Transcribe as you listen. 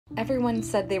Everyone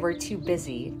said they were too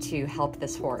busy to help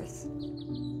this horse,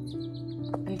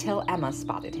 until Emma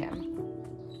spotted him.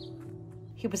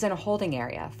 He was in a holding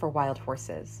area for wild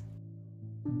horses.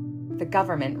 The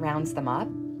government rounds them up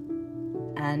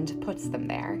and puts them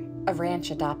there. A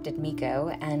ranch adopted Miko,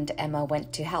 and Emma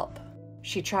went to help.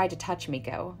 She tried to touch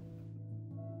Miko,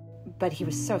 but he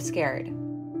was so scared.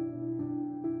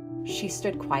 She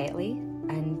stood quietly,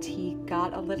 and he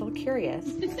got a little curious.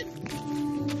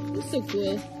 That's so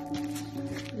cool.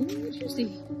 Ooh,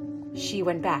 juicy. She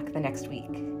went back the next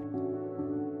week.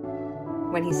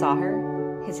 When he saw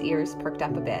her, his ears perked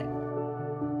up a bit.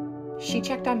 She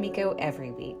checked on Miko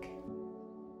every week.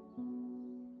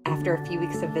 After a few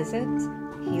weeks of visits,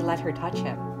 he let her touch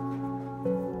him.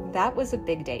 That was a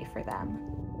big day for them.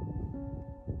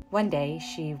 One day,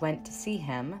 she went to see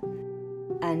him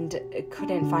and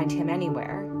couldn't find him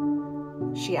anywhere.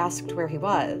 She asked where he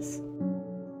was.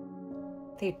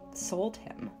 They sold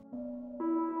him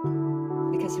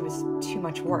because it was too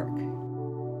much work.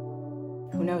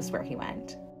 Who knows where he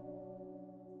went?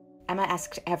 Emma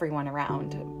asked everyone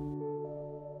around,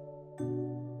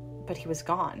 but he was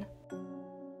gone.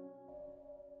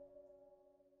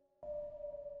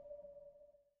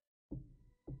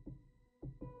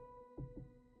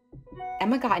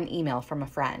 Emma got an email from a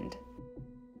friend.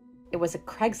 It was a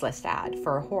Craigslist ad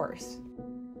for a horse.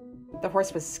 The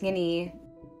horse was skinny,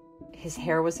 his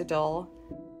hair was dull,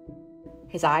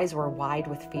 his eyes were wide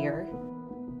with fear,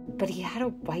 but he had a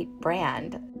white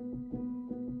brand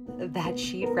that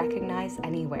she'd recognize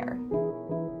anywhere.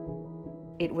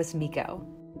 It was Miko.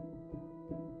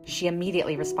 She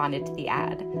immediately responded to the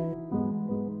ad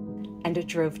and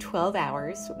drove 12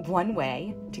 hours one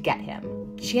way to get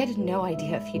him. She had no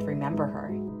idea if he'd remember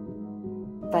her.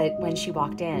 But when she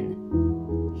walked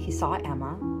in, he saw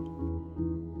Emma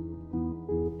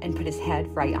and put his head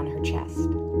right on her chest.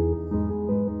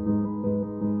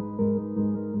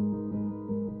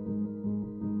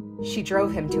 She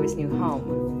drove him to his new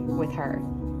home with her.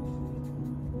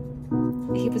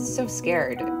 He was so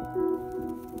scared.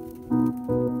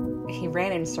 He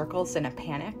ran in circles in a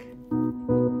panic.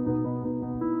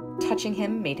 Touching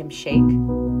him made him shake.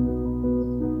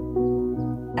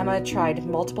 Emma tried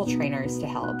multiple trainers to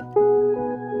help,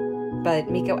 but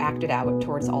Miko acted out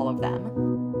towards all of them.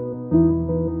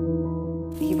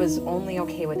 He was only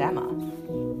okay with Emma,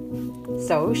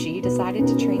 so she decided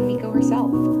to train Miko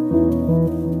herself.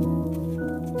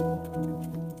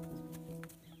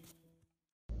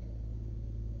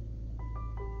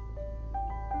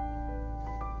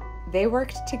 They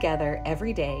worked together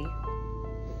every day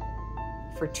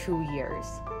for 2 years.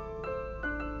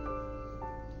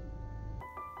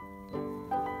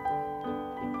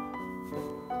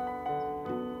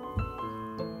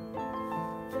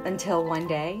 Until one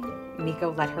day,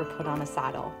 Miko let her put on a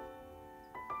saddle.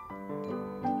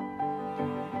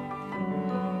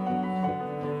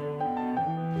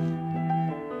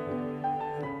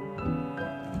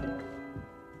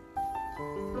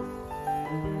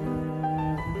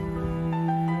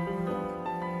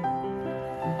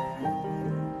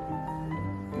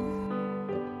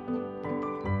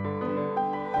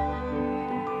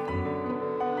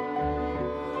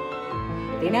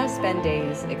 They now spend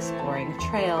days exploring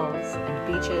trails and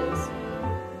beaches.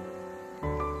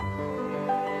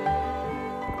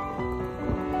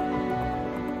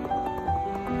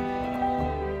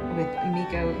 With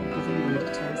Miko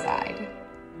glued to her side.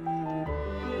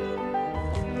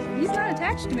 He's not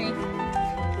attached to me.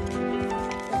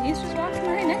 He's just walking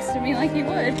right next to me like he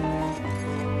would.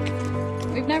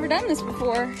 We've never done this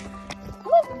before.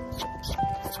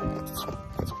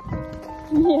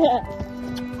 Yeah.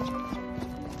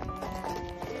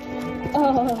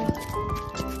 Oh.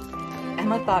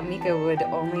 Emma thought Miko would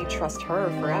only trust her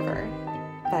forever,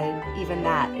 but even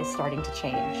that is starting to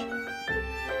change.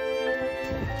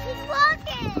 He's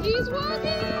walking! He's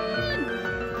walking!